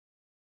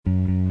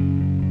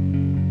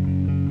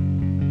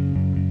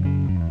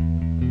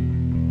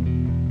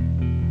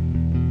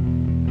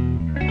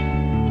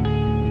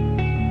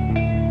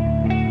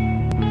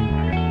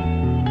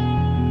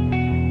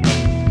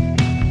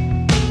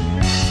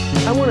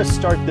want to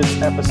start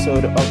this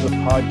episode of the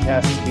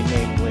podcast to be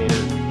named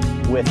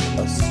later with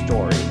a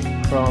story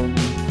from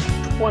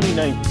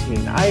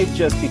 2019. I had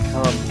just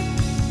become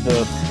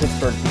the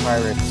Pittsburgh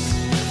Pirates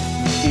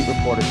beat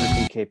reporter for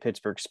DK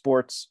Pittsburgh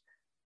Sports.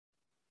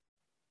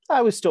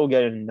 I was still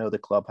getting to know the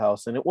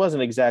clubhouse, and it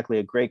wasn't exactly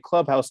a great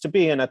clubhouse to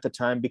be in at the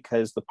time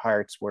because the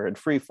Pirates were in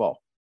free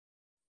fall.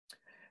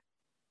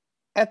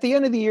 At the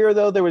end of the year,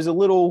 though, there was a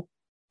little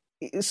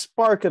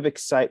spark of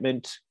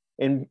excitement,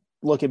 and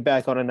looking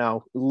back on it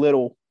now,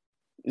 little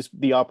is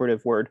the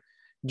operative word.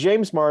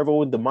 James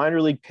Marvel, the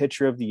minor league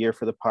pitcher of the year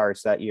for the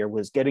Pirates that year,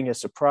 was getting a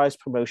surprise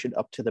promotion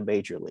up to the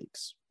major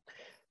leagues.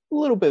 A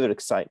little bit of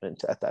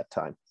excitement at that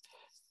time.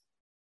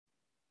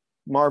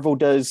 Marvel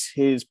does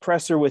his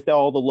presser with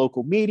all the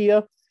local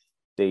media.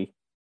 They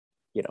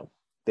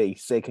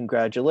say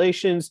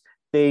congratulations.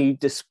 They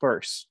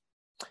disperse.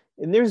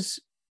 And there's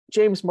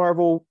James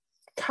Marvel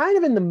kind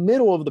of in the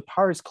middle of the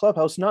Pirates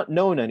clubhouse, not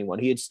knowing anyone.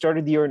 He had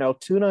started the year in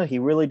Altoona. He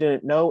really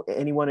didn't know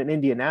anyone in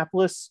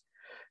Indianapolis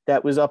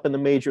that was up in the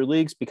major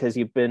leagues because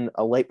he'd been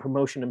a late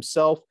promotion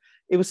himself.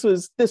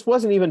 This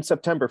wasn't even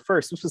September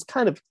 1st. This was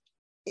kind of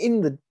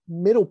in the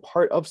middle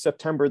part of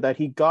September that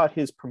he got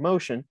his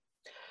promotion.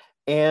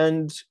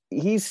 And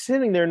he's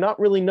sitting there not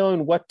really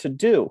knowing what to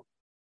do.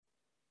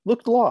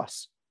 Looked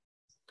lost.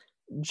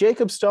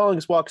 Jacob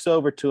Stallings walks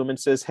over to him and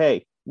says,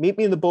 "Hey, meet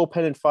me in the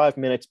bullpen in 5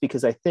 minutes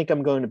because I think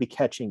I'm going to be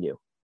catching you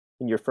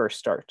in your first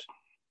start."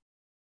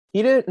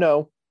 He didn't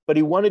know, but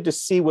he wanted to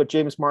see what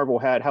James Marvel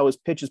had, how his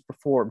pitches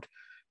performed,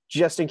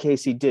 just in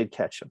case he did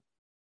catch him.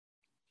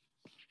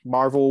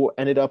 Marvel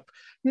ended up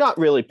not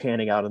really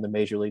panning out on the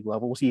major league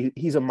levels.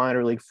 He's a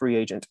minor league free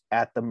agent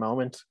at the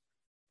moment.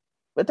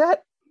 But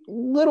that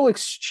little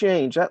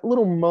exchange, that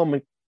little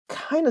moment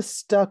kind of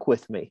stuck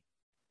with me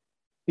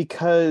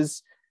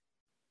because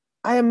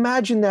I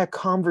imagine that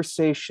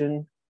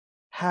conversation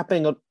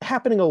happening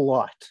a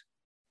lot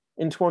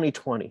in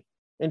 2020,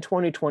 in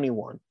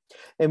 2021,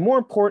 and more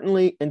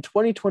importantly, in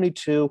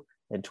 2022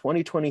 and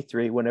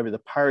 2023, whenever the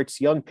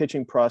Pirates' young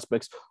pitching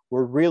prospects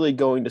were really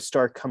going to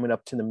start coming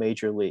up to the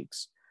major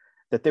leagues,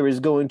 that there was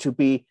going to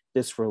be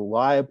this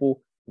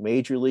reliable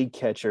major league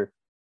catcher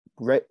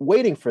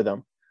waiting for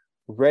them,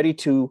 ready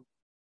to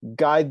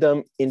guide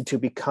them into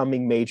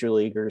becoming major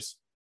leaguers.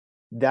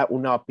 That will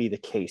not be the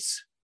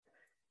case.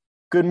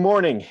 Good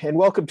morning, and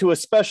welcome to a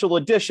special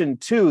edition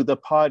to the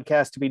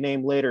podcast to be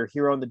named later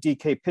here on the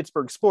DK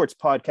Pittsburgh Sports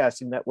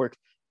Podcasting Network.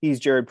 He's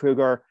Jared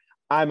Prugar.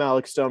 I'm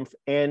Alex Stumpf.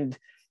 And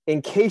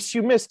in case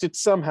you missed it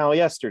somehow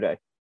yesterday,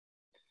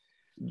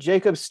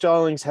 Jacob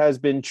Stallings has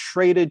been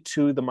traded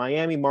to the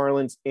Miami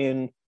Marlins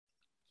in,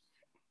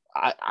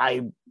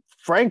 I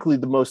frankly,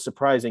 the most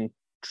surprising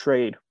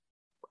trade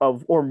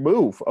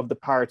move of the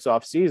Pirates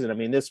offseason. I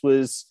mean, this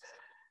was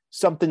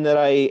something that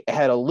I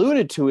had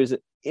alluded to as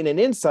in an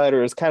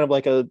insider as kind of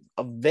like a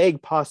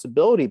vague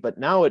possibility, but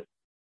now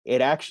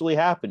it actually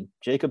happened.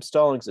 Jacob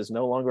Stallings is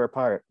no longer a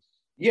Pirate.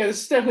 Yeah,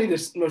 this is definitely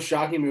the most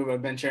shocking move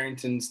of Ben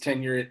Cherington's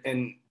tenure.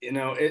 And,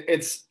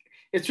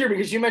 it's weird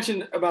because you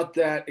mentioned about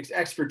that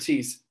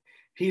expertise.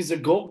 He's a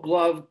Gold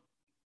Glove,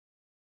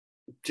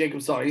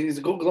 Jacob Stallings. He's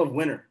a Gold Glove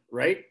winner,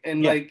 right?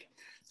 And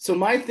so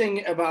my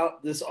thing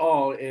about this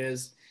all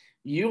is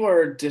you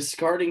are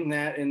discarding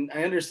that. And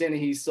I understand that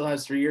he still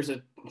has 3 years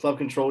of club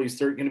control. He's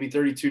going to be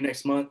 32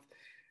 next month.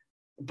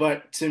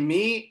 But to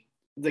me,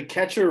 the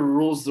catcher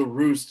rules the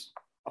roost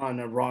on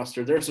a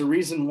roster. There's a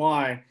reason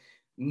why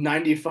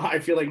I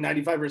feel like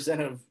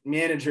 95% of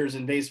managers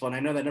in baseball, and I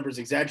know that number is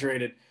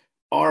exaggerated,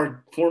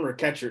 are former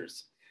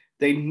catchers.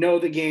 They know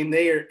the game.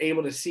 They are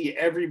able to see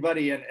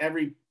everybody and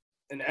every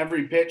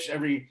pitch,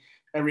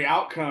 every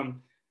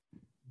outcome.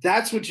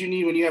 That's what you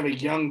need when you have a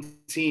young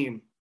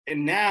team.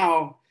 And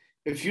now,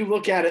 if you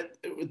look at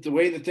it, the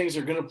way that things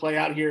are going to play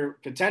out here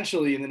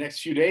potentially in the next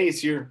few days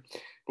here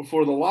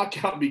before the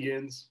lockout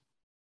begins,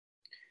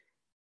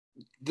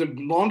 the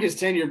longest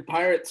tenured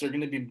Pirates are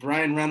going to be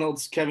Brian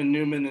Reynolds, Kevin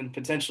Newman, and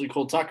potentially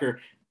Cole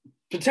Tucker.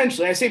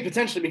 Potentially. I say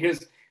potentially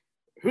because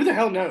who the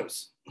hell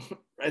knows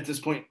at this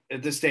point,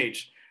 at this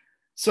stage.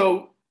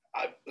 So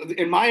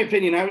in my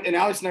opinion, and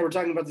Alex and I were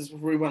talking about this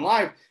before we went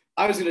live,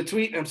 I was going to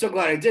tweet, and I'm so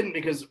glad I didn't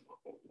because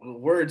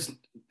words,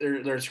 there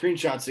are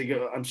screenshots that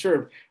go. I'm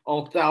sure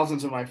all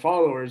thousands of my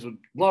followers would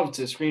love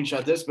to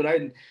screenshot this, but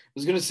I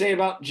was going to say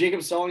about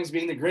Jacob Stallings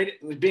being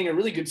a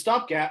really good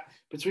stopgap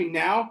between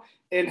now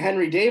and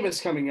Henry Davis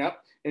coming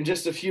up in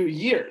just a few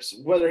years,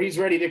 whether he's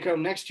ready to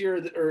come next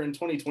year or in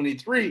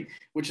 2023,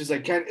 which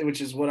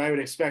is what I would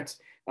expect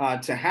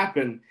to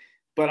happen.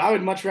 But I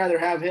would much rather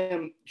have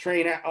him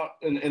train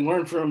and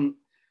learn from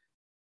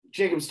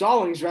Jacob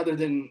Stallings rather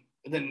than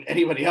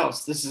anybody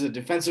else. This is a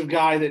defensive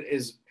guy that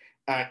is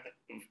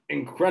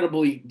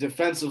incredibly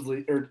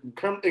defensively or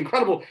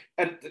incredible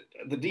at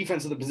the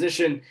defense of the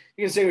position.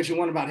 You can say what you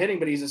want about hitting,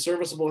 but he's a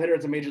serviceable hitter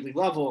at the major league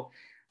level.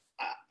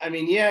 I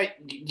mean, yeah,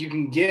 you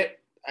can get,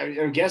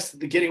 I guess,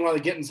 the getting while the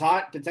getting's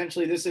hot.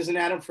 Potentially, this is an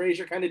Adam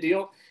Frazier kind of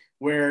deal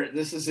where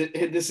this is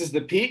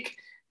the peak,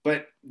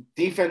 but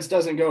defense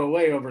doesn't go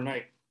away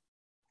overnight.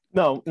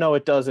 No,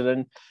 it doesn't.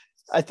 And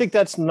I think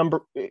that's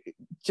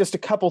just a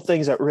couple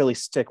things that really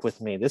stick with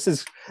me. This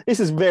is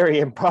very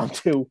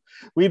impromptu.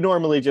 We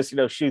normally just,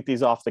 shoot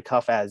these off the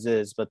cuff as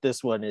is, but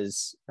this one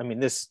is,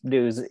 this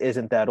news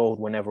isn't that old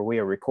whenever we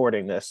are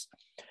recording this.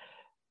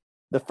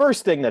 The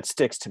first thing that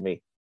sticks to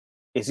me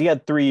is he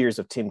had 3 years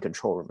of team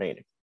control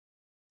remaining.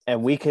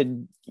 And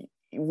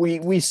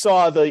we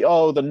saw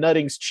the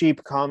nutting's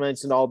cheap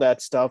comments and all that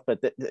stuff,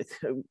 but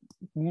the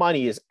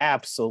money is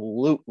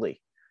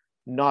absolutely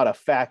not a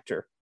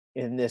factor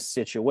in this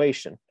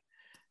situation.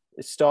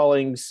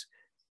 Stallings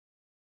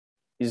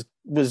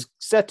was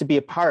set to be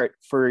a part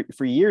for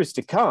years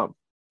to come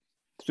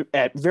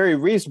at very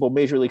reasonable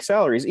major league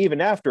salaries, even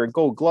after a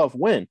Gold Glove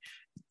win.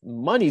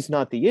 Money's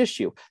not the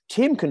issue.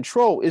 Team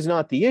control is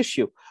not the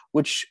issue,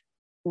 which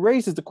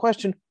raises the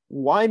question,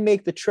 why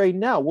make the trade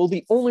now? Well,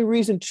 the only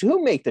reason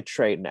to make the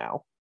trade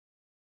now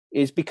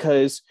is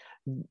because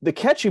the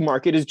catching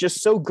market is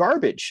just so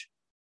garbage.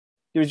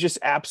 There's just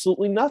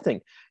absolutely nothing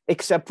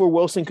except for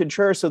Wilson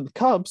Contreras of the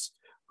Cubs,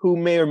 who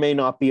may or may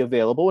not be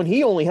available. And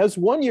he only has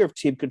 1 year of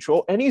team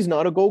control, and he's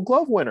not a Gold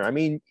Glove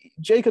winner.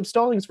 Jacob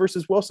Stallings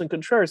versus Wilson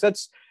Contreras,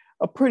 that's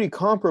a pretty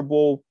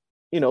comparable,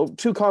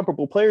 two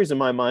comparable players in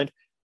my mind.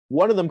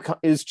 One of them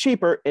is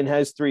cheaper and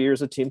has 3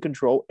 years of team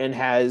control and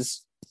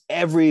has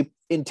every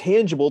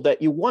intangible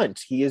that you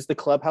want. He is the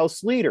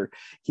clubhouse leader.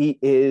 He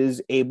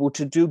is able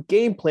to do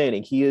game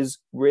planning. He is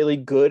really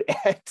good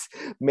at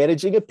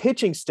managing a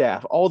pitching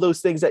staff, all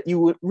those things that you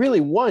would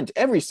really want.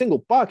 Every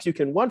single box you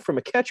can want from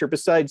a catcher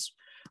besides,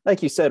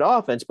 like you said,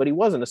 offense, but he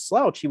wasn't a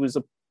slouch. He was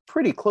a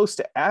pretty close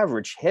to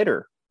average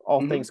hitter,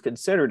 all things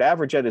considered,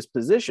 average at his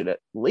position at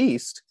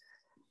least.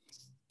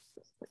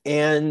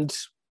 And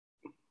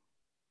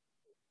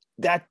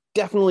that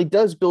definitely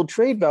does build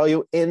trade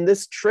value. In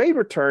this trade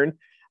return,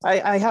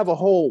 I have a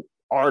whole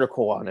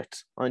article on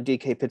it on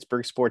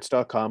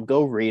DKPittsburghSports.com.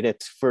 Go read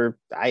it.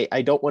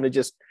 I don't want to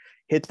just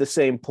hit the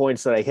same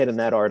points that I hit in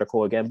that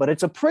article again, but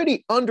it's a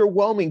pretty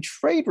underwhelming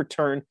trade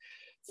return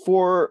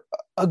for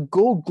a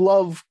Gold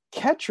Glove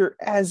catcher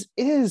as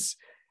is,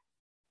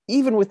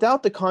 even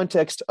without the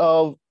context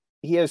of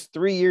he has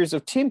 3 years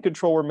of team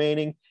control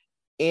remaining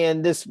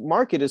and this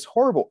market is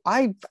horrible.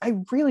 I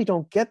really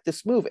don't get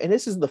this move. And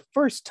this is the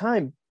first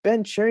time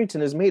Ben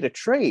Cherington has made a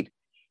trade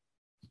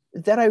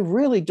that I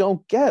really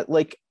don't get.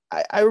 Like,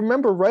 I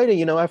remember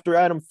writing, after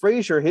Adam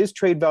Frazier, his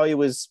trade value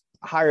was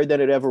higher than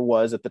it ever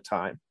was at the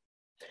time.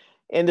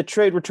 And the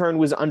trade return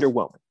was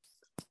underwhelming,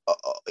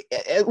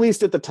 at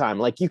least at the time.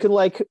 Like, you can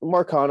like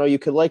Marcano, you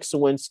could like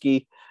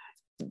Sawinski.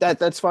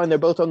 That's fine. They're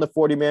both on the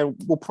 40-man.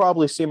 We'll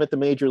probably see him at the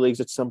major leagues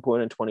at some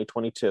point in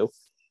 2022.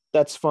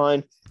 That's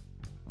fine.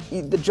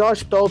 The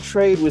Josh Bell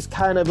trade was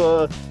kind of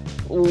a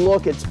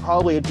look. It's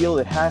probably a deal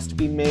that has to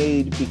be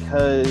made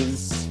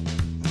because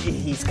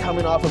he's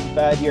coming off of a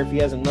bad year. If he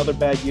has another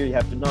bad year, you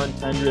have to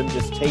non-tender him.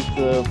 Just take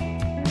the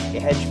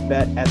hedge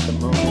bet at the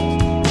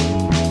moment.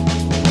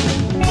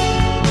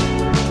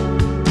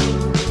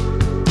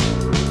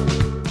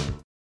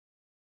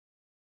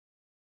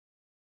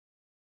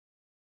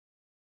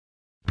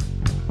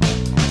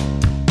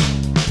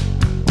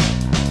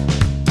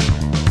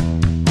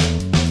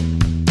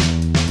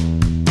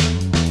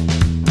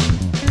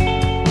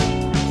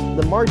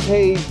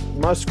 Marte,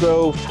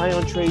 Musgrove,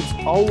 Taillon trades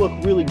all look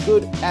really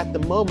good at the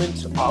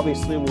moment.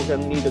 Obviously, we're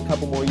going to need a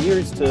couple more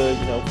years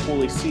to,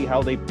 fully see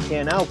how they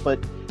pan out.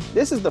 But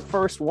this is the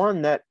first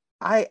one that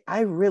I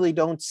really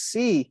don't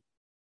see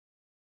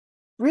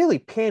really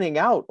panning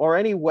out or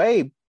any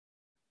way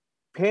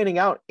panning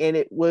out. And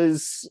it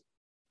was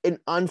an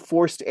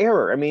unforced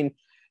error.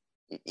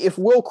 If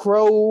Will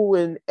Crowe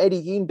and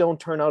Eddie Gein don't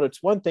turn out,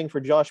 it's one thing for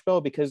Josh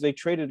Bell because they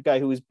traded a guy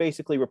who was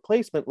basically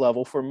replacement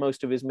level for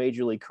most of his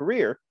major league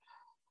career.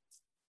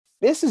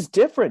 This is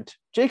different.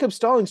 Jacob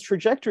Stallings'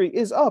 trajectory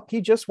is up.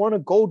 He just won a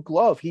Gold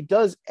Glove. He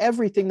does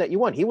everything that you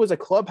want. He was a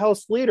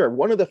clubhouse leader,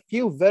 one of the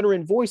few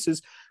veteran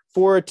voices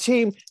for a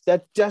team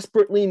that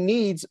desperately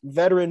needs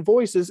veteran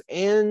voices.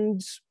 And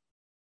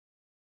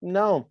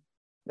no,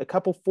 a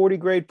couple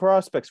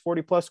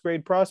 40-plus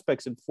grade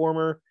prospects and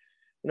former,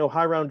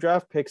 high-round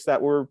draft picks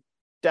that were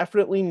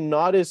definitely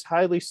not as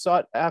highly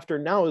sought after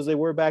now as they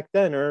were back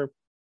then, or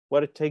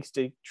what it takes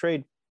to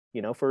trade,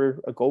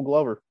 for a Gold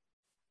Glover.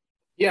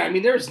 Yeah,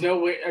 there's no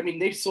way.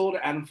 They sold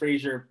Adam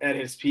Frazier at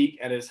his peak,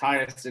 at his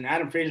highest, and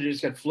Adam Frazier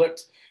just got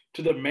flipped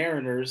to the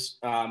Mariners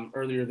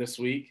earlier this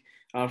week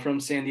from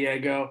San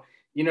Diego.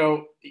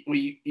 You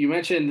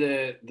mentioned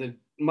the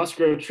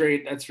Musgrove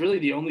trade. That's really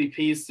the only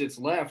piece that's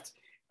left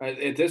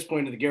at this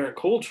point of the Garrett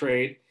Cole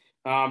trade,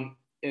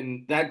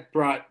 and that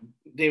brought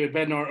David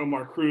Bednar,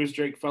 Omar Cruz,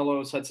 Drake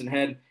Fellows, Hudson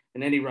Head,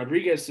 and Eddie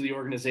Rodriguez to the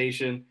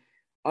organization.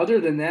 Other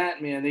than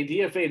that, man, they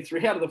DFA'd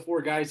 3 out of the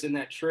 4 guys in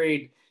that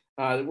trade.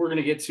 That we're going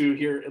to get to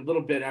here a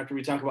little bit after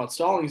we talk about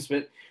Stallings,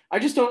 but I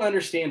just don't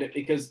understand it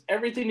because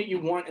everything that you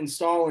want in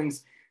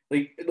Stallings,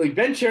 like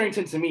Ben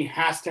Cherington to me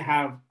has to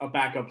have a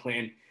backup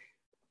plan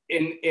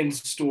in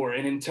store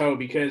and in tow,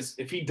 because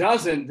if he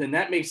doesn't, then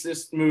that makes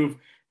this move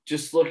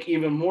just look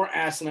even more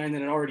asinine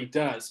than it already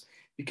does,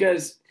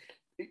 because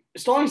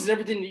Stallings is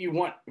everything that you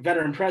want: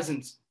 veteran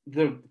presence,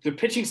 the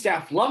pitching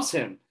staff loves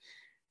him.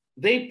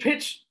 They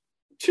pitch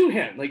to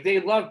him. Like, they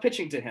love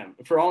pitching to him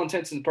for all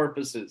intents and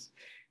purposes.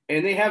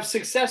 And they have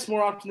success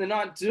more often than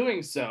not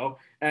doing so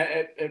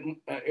at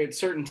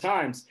certain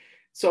times.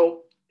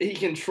 So he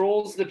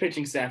controls the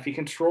pitching staff. He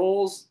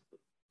controls,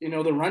 the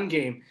run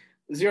game.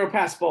 0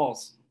 pass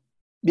balls.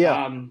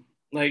 Yeah.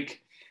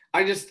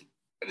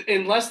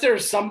 Unless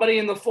there's somebody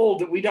in the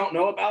fold that we don't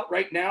know about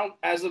right now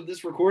as of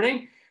this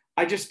recording,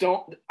 I just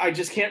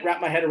can't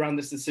wrap my head around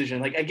this decision.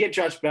 Like, I get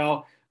Josh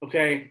Bell.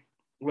 Okay,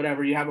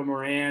 whatever. You have a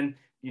Moran.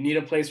 You need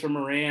a place for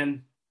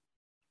Moran.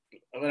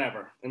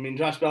 Whatever. I mean,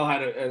 Josh Bell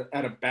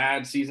had a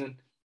bad season.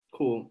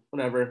 Cool.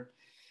 Whatever.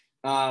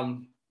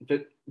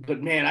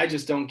 But man, I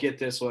just don't get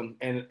this one.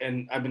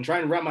 And I've been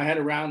trying to wrap my head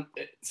around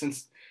it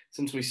since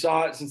we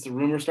saw it, since the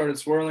rumors started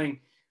swirling.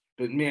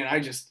 But man, I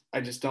just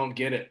don't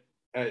get it.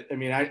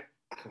 I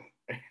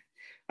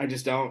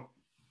just don't.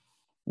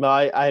 No,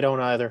 I don't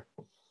either.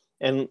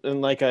 And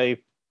like I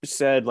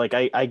said, like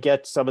I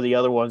get some of the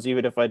other ones,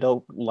 even if I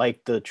don't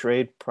like the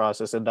trade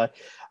process. And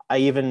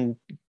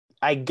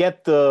I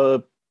get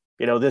the,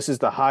 this is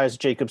the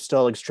highest Jacob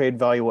Stallings trade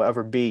value will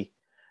ever be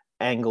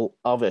angle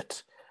of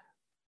it.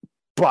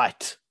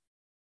 But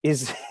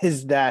is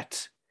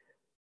that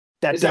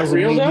doesn't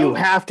real, mean though? you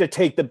have to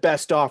take the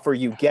best offer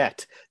you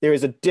get. There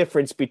is a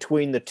difference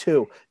between the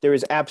two. There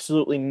is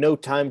absolutely no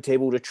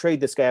timetable to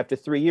trade this guy after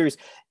 3 years.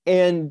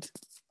 And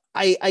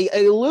I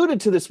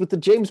alluded to this with the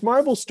James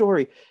Marvel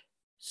story.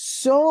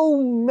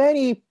 So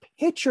many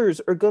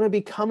pitchers are going to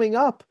be coming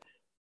up,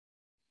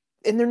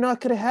 and they're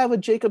not going to have a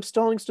Jacob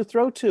Stallings to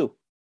throw to,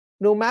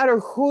 no matter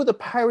who the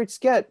Pirates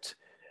get.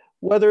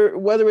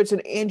 Whether it's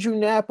an Andrew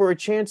Knapp or a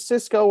Chance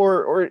Sisco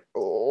or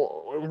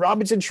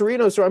Robinson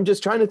Chirinos, or I'm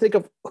just trying to think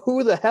of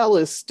who the hell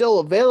is still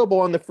available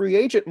on the free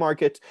agent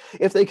market,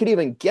 if they could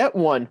even get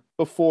one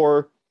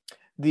before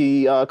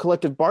the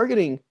collective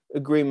bargaining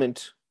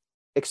agreement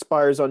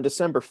expires on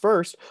December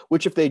 1st,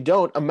 which if they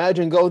don't,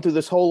 imagine going through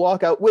this whole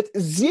lockout with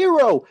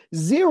zero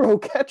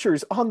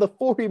catchers on the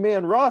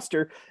 40-man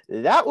roster.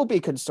 That will be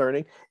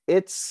concerning.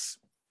 It's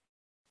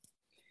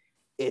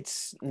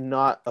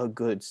not a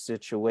good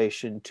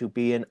situation to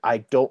be in. I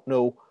don't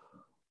know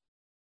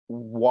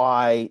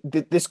why.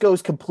 This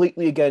goes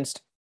completely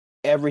against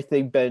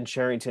everything Ben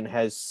Cherington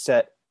has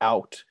set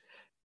out.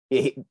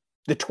 The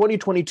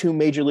 2022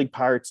 Major League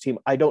Pirates team,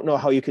 I don't know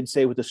how you can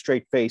say with a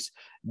straight face,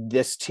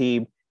 this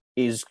team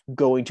is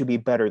going to be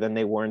better than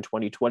they were in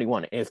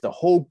 2021. And if the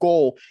whole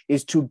goal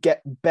is to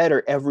get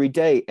better every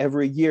day,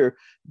 every year,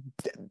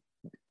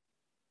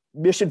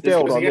 mission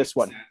failed on this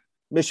one.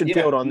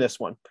 Failed on this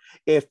one.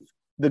 If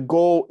the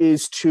goal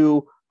is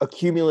to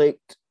accumulate,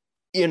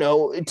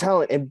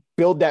 talent and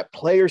build that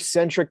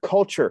player-centric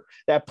culture.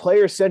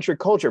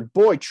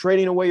 Boy,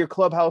 trading away your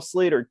clubhouse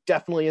leader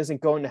definitely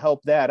isn't going to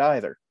help that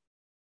either.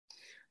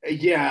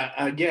 Yeah.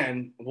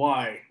 Again,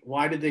 why?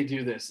 Why did they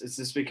do this? Is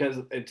this because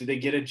did they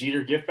get a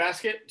Jeter gift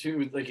basket?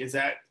 Is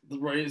that the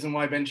reason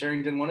why Ben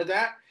Cherington wanted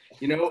that?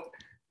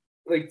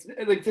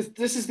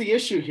 This is the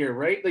issue here,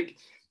 right? Like,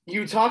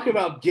 you talk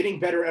about getting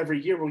better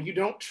every year. Well, you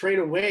don't trade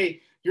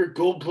away your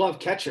Gold Glove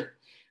catcher.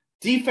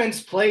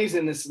 Defense plays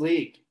in this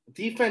league.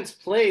 Defense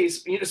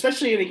plays,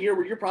 especially in a year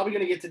where you're probably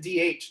going to get to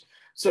DH.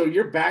 So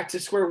you're back to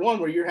square one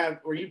where you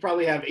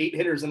probably have 8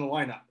 hitters in the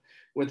lineup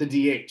with the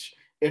DH.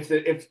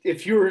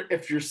 If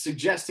you're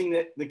suggesting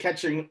that the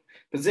catching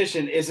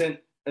position isn't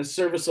a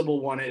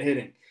serviceable one at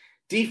hitting,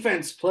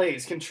 defense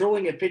plays,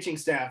 controlling a pitching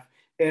staff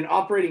and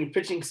operating a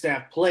pitching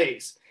staff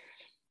plays.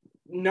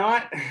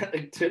 Not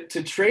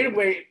to trade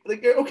away.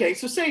 Like, okay,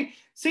 so say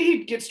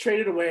he gets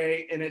traded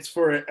away and it's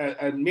for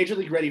a major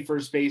league ready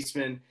first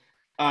baseman,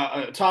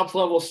 a top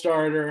level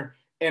starter,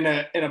 and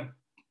a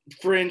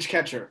fringe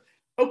catcher.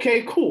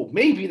 Okay, cool.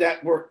 Maybe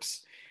that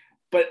works.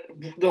 But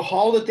the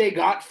haul that they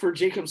got for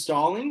Jacob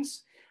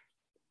Stallings,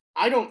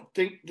 I don't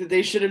think that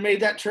they should have made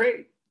that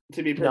trade,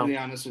 to be perfectly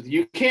honest with you.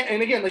 You can't,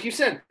 and again, like you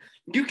said,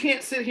 you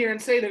can't sit here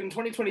and say that in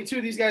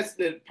 2022,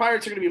 the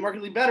Pirates are going to be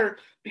markedly better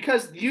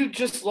because you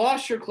just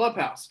lost your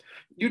clubhouse.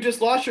 You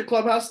just lost your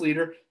clubhouse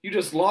leader. You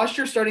just lost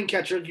your starting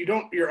catcher.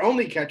 Your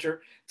only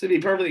catcher, to be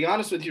perfectly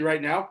honest with you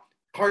right now.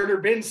 Carter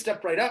Binns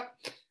stepped right up.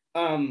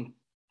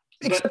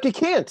 Except he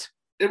can't.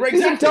 Exactly.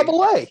 He's in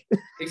Double-A.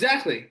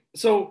 Exactly.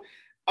 So,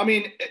 I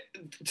mean,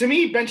 to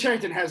me, Ben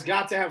Cherington has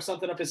got to have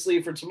something up his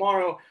sleeve for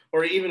tomorrow,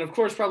 or even, of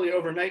course, probably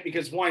overnight,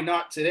 because why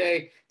not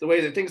today, the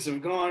way that things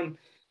have gone.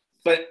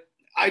 But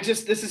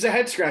this is a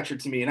head scratcher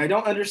to me, and I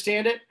don't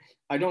understand it.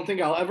 I don't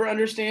think I'll ever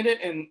understand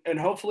it. And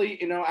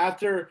hopefully,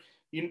 after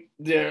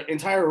the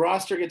entire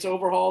roster gets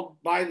overhauled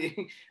by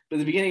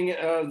the beginning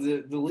of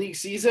the league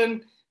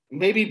season,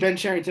 maybe Ben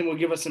Cherington will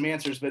give us some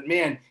answers. But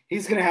man,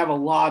 he's going to have a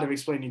lot of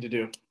explaining to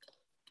do.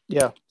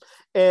 Yeah.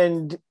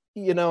 And,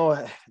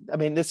 I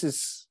mean, this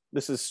is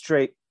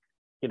straight,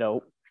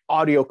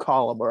 audio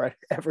column or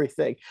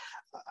everything.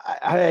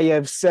 I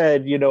have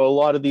said, a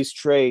lot of these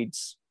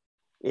trades,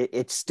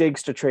 it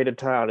stinks to trade a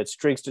Town. It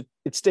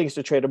stinks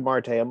to trade a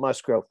Marte, a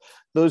Musgrove.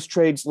 Those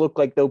trades look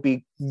like they'll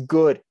be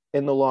good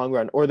in the long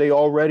run, or they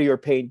already are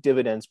paying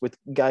dividends with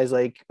guys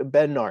like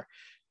Bednar.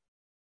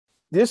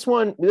 This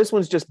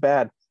one's just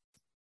bad.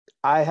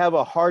 I have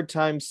a hard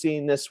time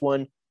seeing this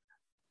one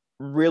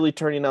really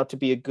turning out to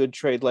be a good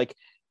trade. Like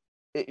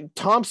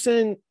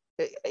Thompson,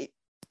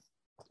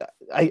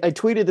 I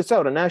tweeted this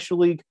out. A National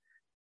League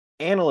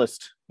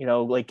analyst,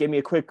 gave me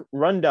a quick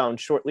rundown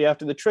shortly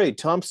after the trade.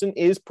 Thompson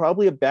is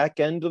probably a back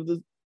end of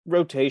the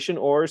rotation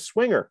or a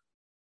swing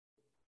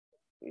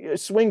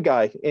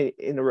guy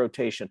in the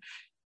rotation.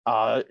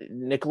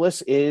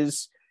 Nicholas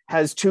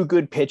has two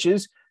good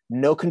pitches,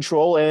 no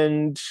control,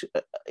 and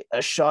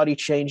a shoddy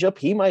changeup.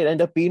 He might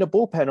end up being a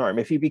bullpen arm.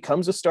 If he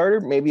becomes a starter,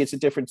 maybe it's a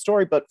different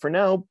story, but for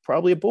now,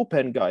 probably a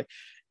bullpen guy.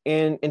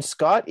 And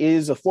Scott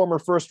is a former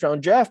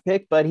first-round draft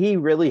pick, but he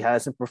really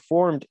hasn't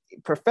performed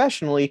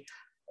professionally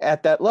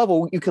at that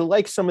level. You can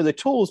like some of the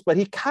tools, but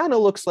he kind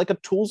of looks like a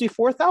toolsy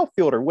fourth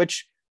outfielder,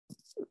 which,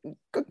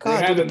 good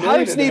God, do the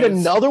Pirates need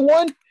another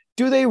one?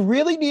 Do they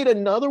really need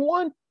another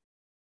one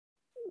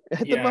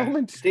at the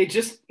moment? They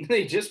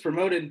just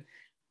promoted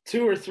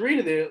 2 or 3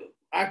 to the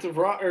active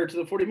or to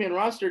the 40-man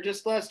roster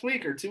just last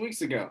week or 2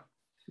 weeks ago.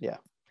 Yeah.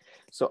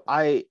 So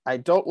I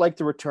don't like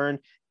the return.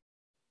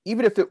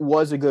 Even if it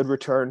was a good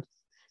return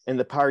and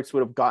the Pirates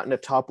would have gotten a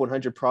top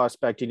 100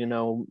 prospect,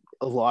 a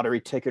lottery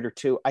ticket or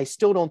two, I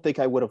still don't think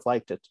I would have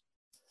liked it,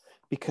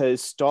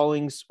 because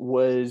Stallings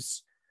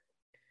was,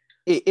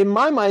 in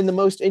my mind, the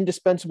most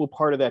indispensable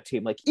part of that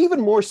team, like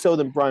even more so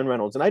than Brian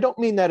Reynolds. And I don't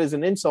mean that as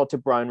an insult to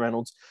Brian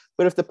Reynolds,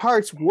 but if the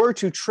Pirates were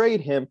to trade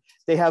him,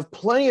 they have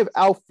plenty of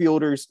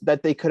outfielders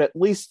that they could at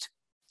least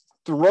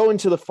throw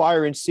into the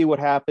fire and see what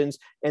happens.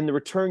 And the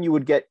return you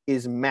would get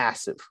is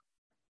massive.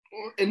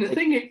 And the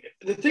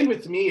thing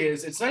with me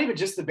is, it's not even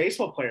just the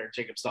baseball player,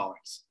 Jacob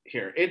Stallings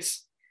here.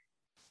 It's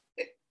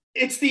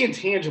the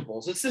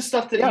intangibles. It's the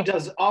stuff that he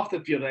does off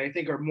the field that I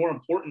think are more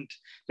important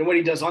than what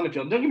he does on the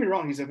field. Don't get me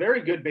wrong. He's a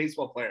very good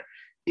baseball player.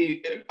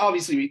 He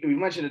obviously, we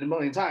mentioned it a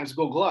million times,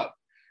 Gold Glove,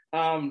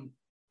 a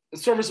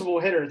serviceable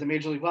hitter at the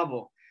major league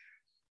level.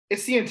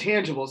 It's the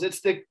intangibles.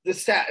 It's the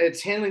stat.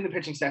 It's handling the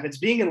pitching staff. It's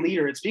being a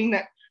leader. It's being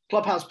that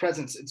clubhouse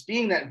presence. It's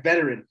being that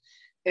veteran.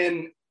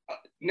 And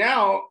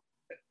now,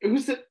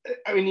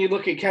 you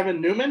look at Kevin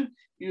Newman,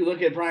 you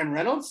look at Brian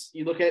Reynolds,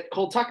 you look at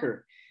Cole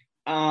Tucker.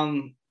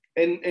 And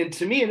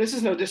to me, and this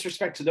is no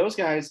disrespect to those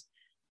guys,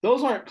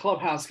 those aren't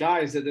clubhouse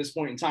guys at this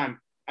point in time.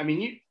 I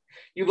mean,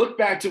 you look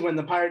back to when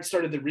the Pirates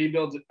started the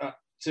rebuild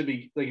to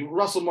be like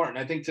Russell Martin.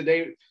 I think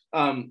today,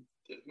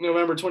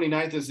 November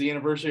 29th is the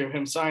anniversary of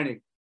him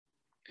signing.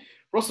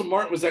 Russell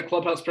Martin was that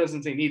clubhouse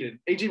presence they needed.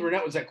 A.J.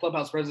 Burnett was that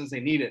clubhouse presence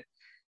they needed.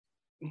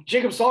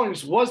 Jacob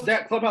Stallings was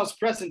that clubhouse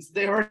presence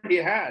they already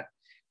had.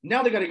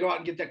 Now they got to go out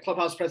and get that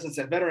clubhouse presence,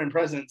 that veteran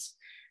presence.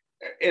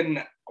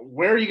 And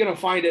where are you going to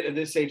find it at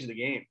this stage of the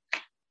game?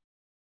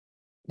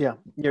 Yeah,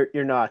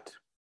 you're not.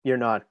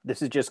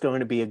 This is just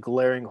going to be a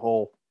glaring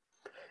hole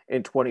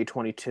in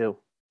 2022.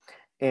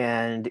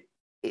 And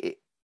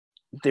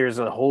there's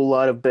a whole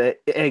lot of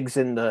eggs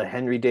in the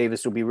Henry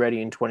Davis will be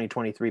ready in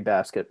 2023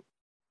 basket.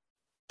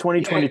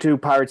 2022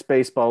 Pirates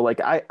baseball, like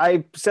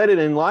I said it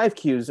in live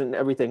cues and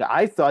everything.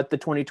 I thought the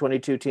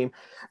 2022 team,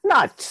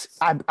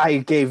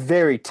 I gave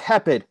very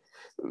tepid,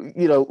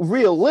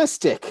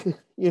 realistic,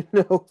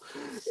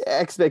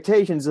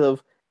 expectations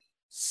of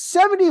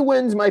 70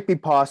 wins might be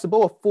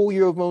possible, a full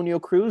year of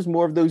Oneil Cruz,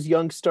 more of those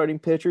young starting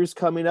pitchers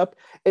coming up.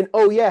 And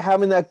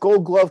having that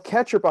Gold Glove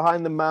catcher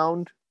behind the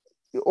mound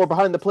or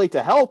behind the plate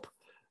to help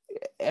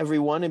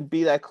everyone and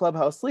be that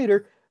clubhouse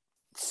leader.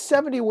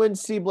 70 wins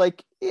seemed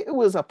like it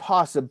was a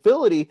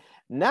possibility.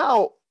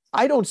 Now,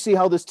 I don't see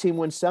how this team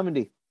wins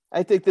 70.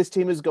 I think this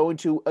team is going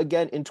to,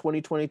 again, in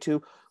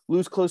 2022,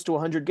 lose close to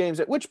 100 games,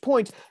 at which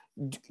point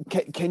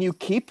can you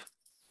keep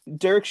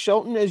Derek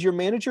Shelton as your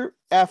manager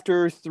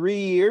after 3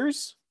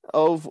 years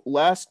of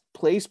last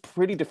place,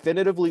 pretty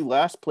definitively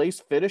last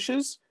place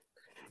finishes?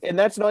 And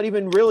that's not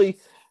even really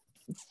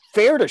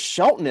fair to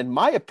Shelton, in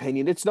my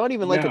opinion. It's not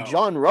even like a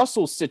John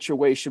Russell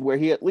situation where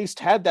he at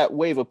least had that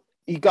wave of,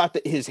 he got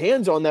his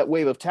hands on that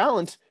wave of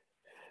talent.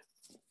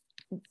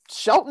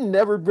 Shelton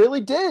never really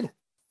did.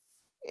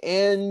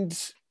 And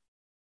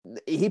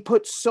he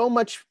put so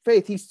much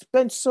faith. He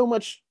spent so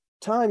much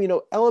time,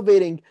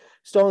 elevating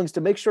Stallings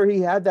to make sure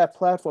he had that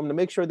platform, to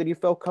make sure that he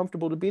felt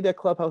comfortable to be that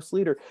clubhouse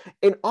leader.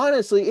 And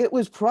honestly, it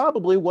was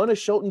probably one of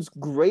Shelton's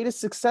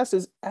greatest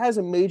successes as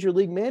a major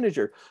league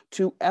manager,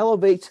 to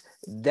elevate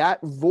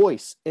that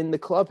voice in the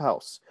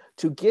clubhouse,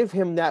 to give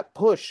him that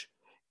push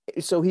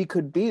so he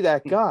could be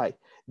that guy.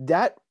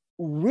 That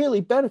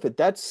really benefit.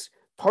 That's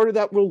part of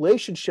that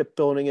relationship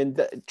building and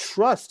the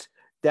trust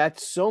that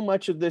so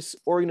much of this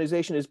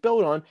organization is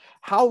built on.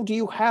 How do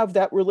you have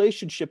that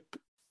relationship?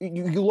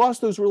 You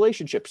lost those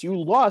relationships. You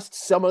lost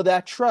some of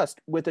that trust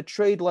with a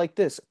trade like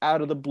this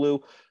out of the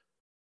blue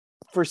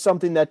for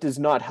something that does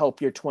not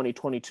help your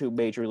 2022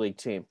 major league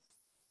team.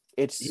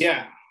 It's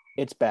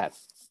bad.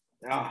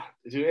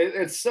 Dude,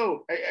 it's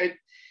so,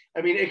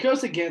 I mean, it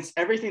goes against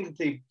everything that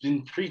they've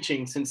been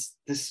preaching since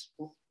this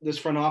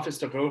front office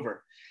took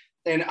over.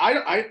 And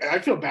I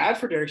feel bad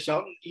for Derek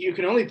Shelton. You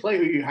can only play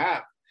who you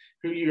have,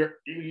 who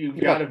you've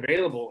got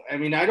available. I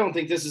mean, I don't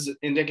think this is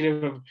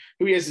indicative of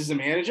who he is as a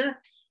manager.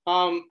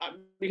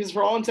 Because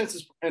for all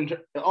intents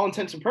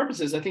and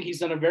purposes, I think he's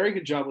done a very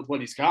good job with what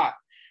he's got.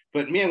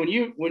 But man,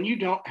 when you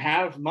don't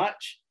have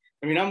much,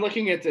 I mean, I'm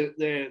looking at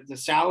the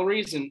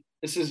salaries, and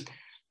this is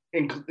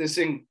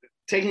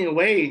taking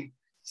away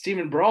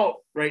Stephen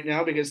Brault right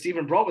now, because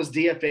Stephen Brault was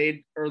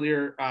DFA'd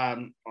earlier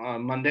on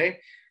Monday.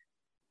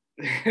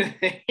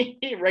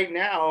 Right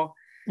now,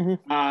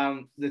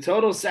 the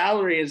total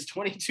salary is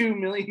 $22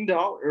 million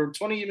or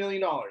 $20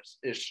 million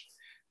ish,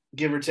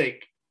 give or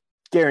take.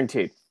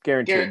 Guaranteed. There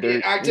are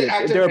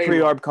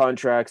pre-arb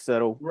contracts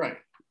that'll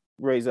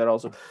raise that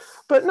also.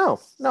 But no,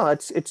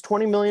 it's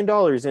 $20 million.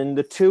 And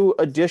the two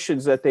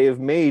additions that they have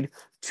made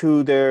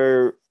to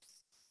their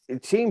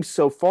team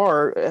so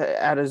far,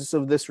 as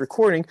of this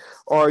recording,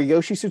 are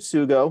Yoshi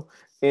Tsutsugo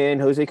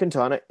and Jose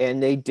Quintana,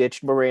 and they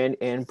ditched Moran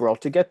and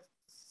Brault to get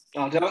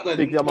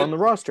them on the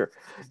roster.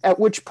 At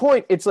which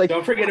point, it's like,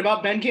 don't forget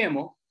about Ben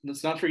Gamel.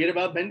 Let's not forget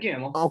about Ben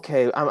Gamel.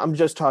 Okay, I'm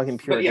just talking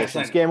pure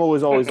additions. Gamel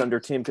was always under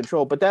team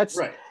control, but that's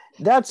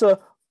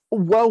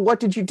what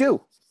did you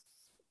do?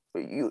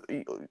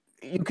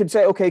 You could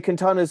say, okay,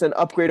 Quintana is an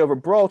upgrade over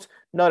Brault,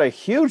 not a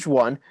huge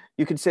one.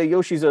 You could say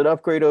Yoshi's an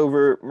upgrade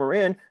over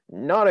Moran,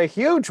 not a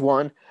huge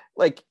one.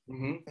 Like,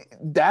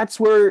 that's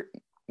where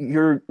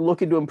you're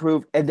looking to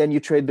improve, and then you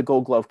trade the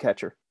Gold Glove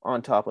catcher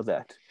on top of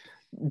that.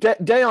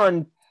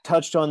 Dayon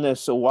touched on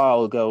this a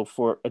while ago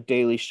for a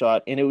Daily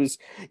Shot, and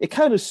it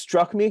kind of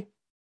struck me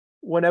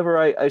whenever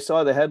I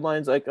saw the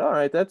headlines, like, all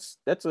right, that's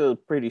a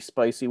pretty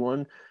spicy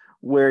one,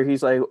 where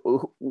he's like,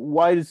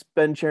 why does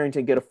Ben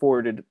Cherington get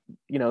afforded,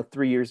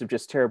 3 years of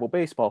just terrible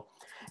baseball?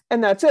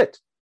 And that's it.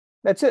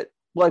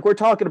 Like, we're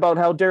talking about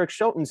how Derek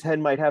Shelton's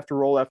head might have to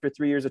roll after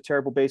 3 years of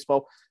terrible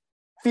baseball,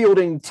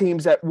 fielding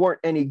teams that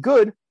weren't any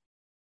good,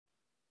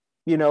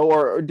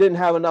 or didn't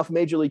have enough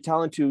major league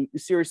talent to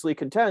seriously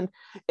contend.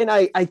 And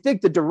I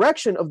think the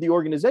direction of the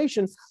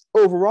organization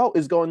overall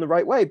is going the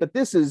right way, but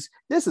this is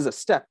a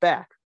step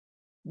back.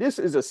 This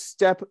is a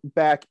step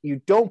back. You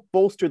don't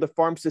bolster the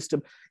farm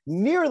system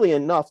nearly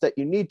enough that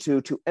you need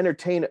to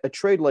entertain a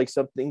trade like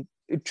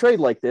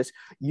this.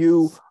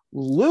 You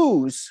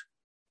lose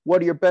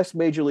one of your best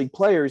major league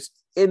players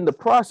in the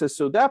process.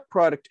 So that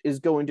product is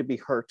going to be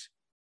hurt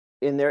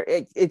in there.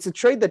 It's a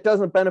trade that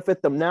doesn't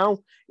benefit them now.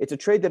 It's a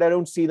trade that I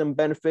don't see them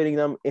benefiting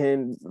them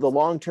in the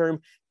long term.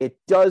 It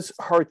does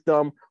hurt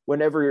them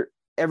whenever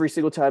every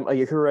single time a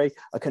Yajure,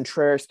 a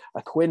Contreras,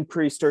 a Quinn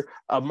Priester,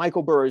 a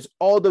Michael Burris,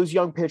 all those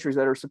young pitchers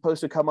that are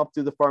supposed to come up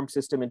through the farm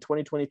system in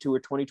 2022 or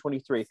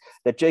 2023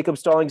 that Jacob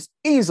Stallings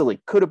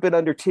easily could have been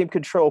under team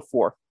control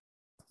for.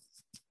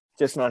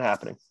 Just not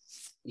happening.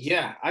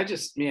 Yeah,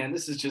 this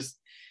is just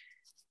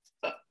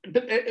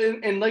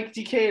and like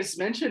DK has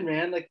mentioned,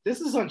 man, like,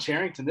 this is on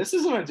Cherington. This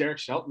isn't on Derek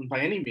Shelton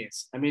by any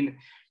means. I mean,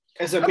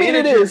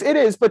 it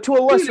is, but to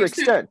a lesser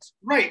extent.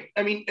 Right.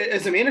 I mean,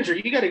 as a manager,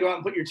 you got to go out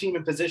and put your team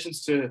in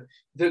positions to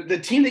the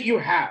team that you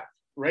have,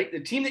 right? The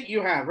team that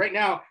you have right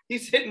now,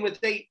 he's hitting with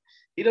 8.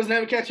 He doesn't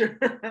have a catcher.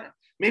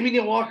 Maybe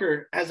Neil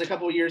Walker has a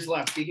couple of years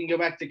left. He can go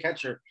back to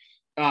catcher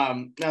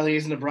now that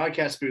he's in the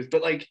broadcast booth.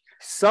 But like,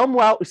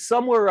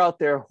 somewhere out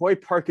there,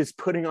 Hoyt Park is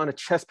putting on a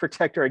chest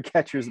protector and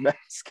catcher's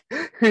mask.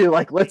 You're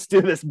like, let's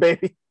do this,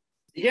 baby.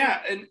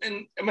 Yeah,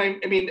 and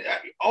I mean,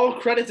 all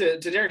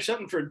credit to Derek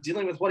Shelton for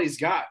dealing with what he's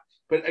got.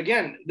 But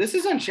again, this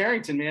is on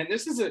Cherington, man.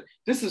 This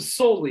is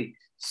solely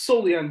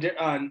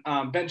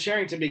on Ben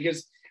Cherington,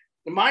 because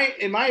in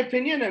my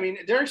opinion, I mean,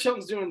 Derek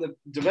Shelton's doing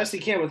the best he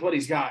can with what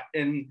he's got,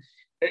 and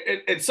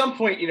at some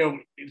point,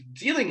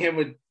 dealing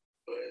him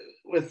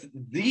with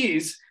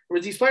these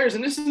players,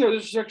 and this is no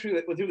disrespect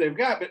with who they've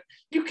got, but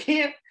you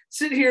can't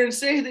sit here and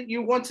say that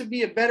you want to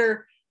be a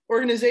better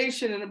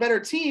organization and a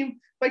better team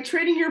by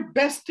trading your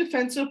best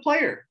defensive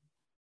player.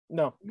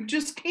 No, you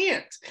just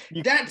can't.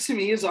 That to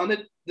me is on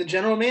the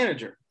general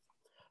manager.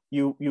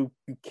 You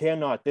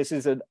cannot. This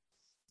is an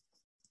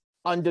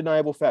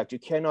undeniable fact. You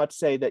cannot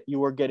say that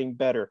you are getting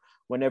better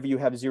whenever you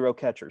have 0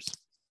 catchers.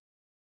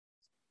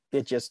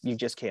 You just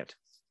can't.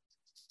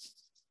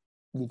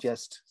 You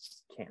just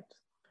can't.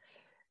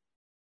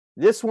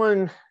 This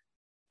one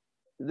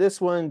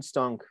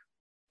stunk.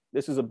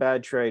 This is a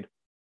bad trade.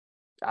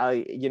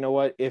 You know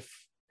what?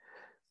 If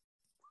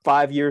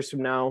 5 years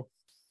from now,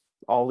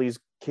 all these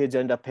kids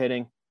end up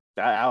hitting,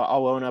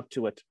 I'll own up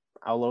to it.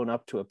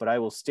 But I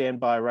will stand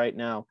by right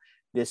now.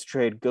 This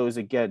trade goes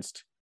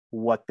against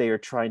what they are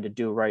trying to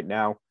do right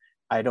now.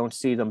 I don't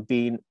see them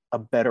being a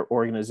better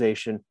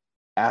organization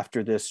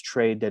after this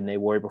trade than they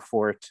were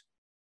before it.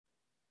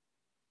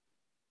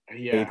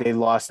 Yeah. They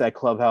lost that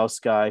clubhouse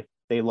guy.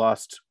 They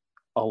lost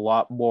a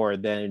lot more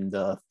than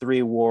the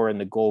 3 WAR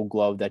and the Gold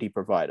Glove that he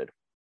provided.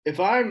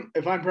 If I'm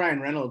Brian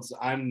Reynolds,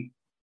 I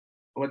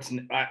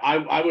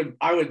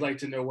would like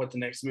to know what the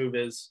next move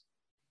is.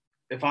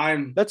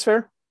 That's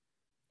fair.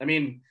 I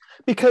mean,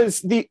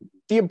 because the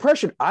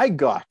impression I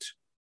got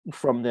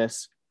from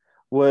this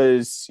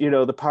was,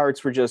 the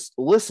Pirates were just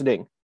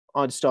listening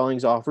on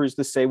Stallings' offers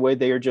the same way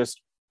they are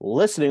just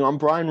listening on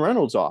Brian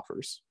Reynolds'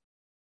 offers.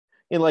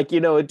 And like,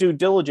 a due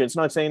diligence,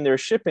 not saying they're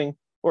shipping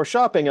or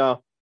shopping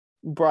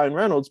Brian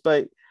Reynolds,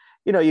 but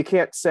you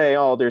can't say,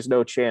 oh, there's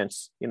no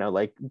chance,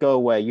 like go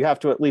away. You have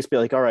to at least be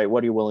like, all right,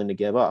 what are you willing to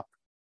give up?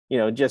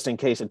 Just in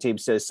case a team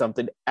says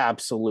something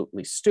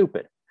absolutely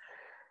stupid.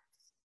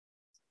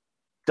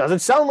 Doesn't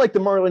sound like the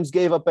Marlins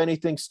gave up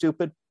anything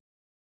stupid.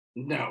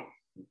 No,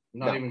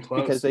 not even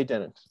close. Because they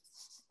didn't.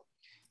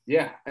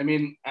 Yeah. I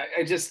mean,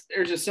 there's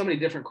just so many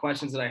different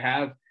questions that I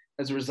have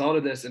as a result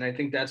of this. And I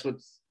think that's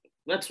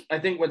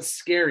what's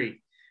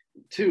scary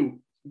too,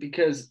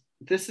 because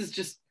this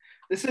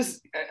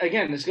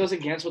goes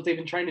against what they've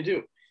been trying to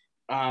do.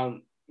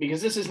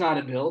 Because this is not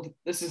a build.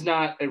 This is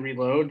not a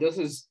reload. This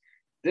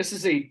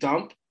is a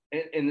dump,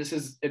 and this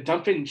is a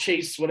dump and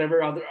chase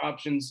whatever other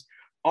options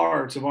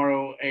are, to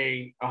borrow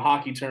a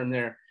hockey term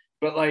there.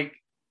 But like,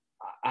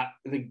 I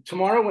think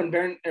tomorrow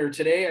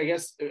today, I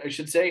guess I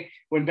should say,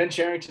 when Ben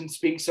Cherington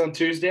speaks on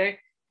Tuesday,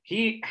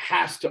 he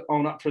has to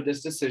own up for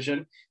this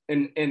decision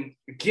and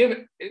give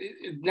it.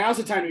 Now's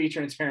the time to be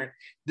transparent.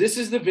 This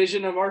is the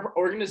vision of our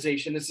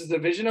organization. This is the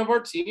vision of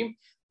our team.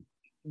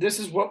 This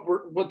is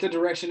what the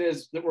direction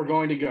is that we're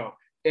going to go.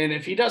 And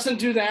if he doesn't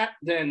do that,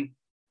 then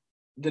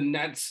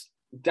that's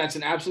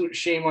an absolute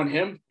shame on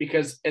him,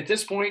 because at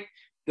this point,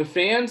 the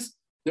fans,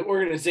 the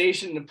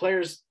organization, the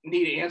players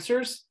need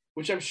answers,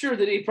 which I'm sure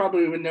that he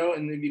probably would know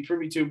and they'd be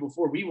privy to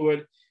before we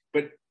would.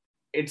 But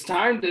it's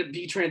time to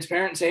be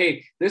transparent and say,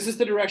 hey, this is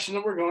the direction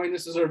that we're going.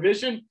 This is our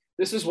vision.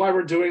 This is why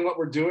we're doing what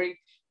we're doing.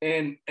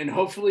 And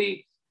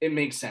hopefully it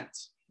makes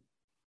sense.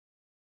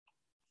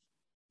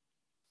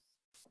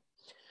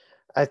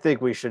 I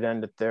think we should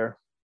end it there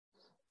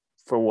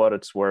for what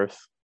it's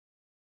worth.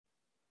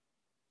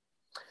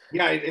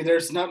 Yeah,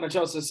 there's not much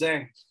else to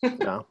say.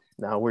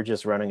 No, we're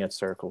just running in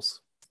circles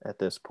at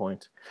this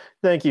point.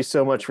 Thank you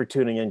so much for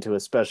tuning into a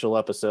special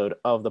episode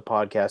of the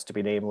podcast to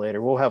be named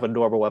later. We'll have a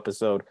normal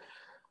episode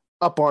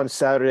up on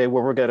Saturday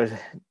where we're going to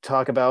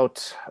talk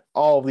about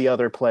all the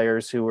other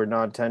players who were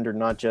non-tendered,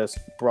 not just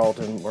Brault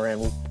and Moran.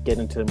 We'll get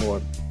into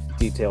more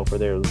detail for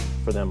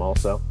them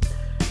also.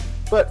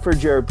 But for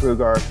Jared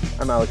Prugar,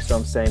 I'm Alex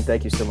Stone saying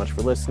thank you so much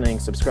for listening.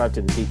 Subscribe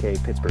to the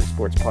DK Pittsburgh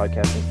Sports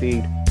Podcasting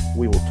feed.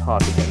 We will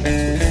talk again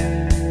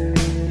next week.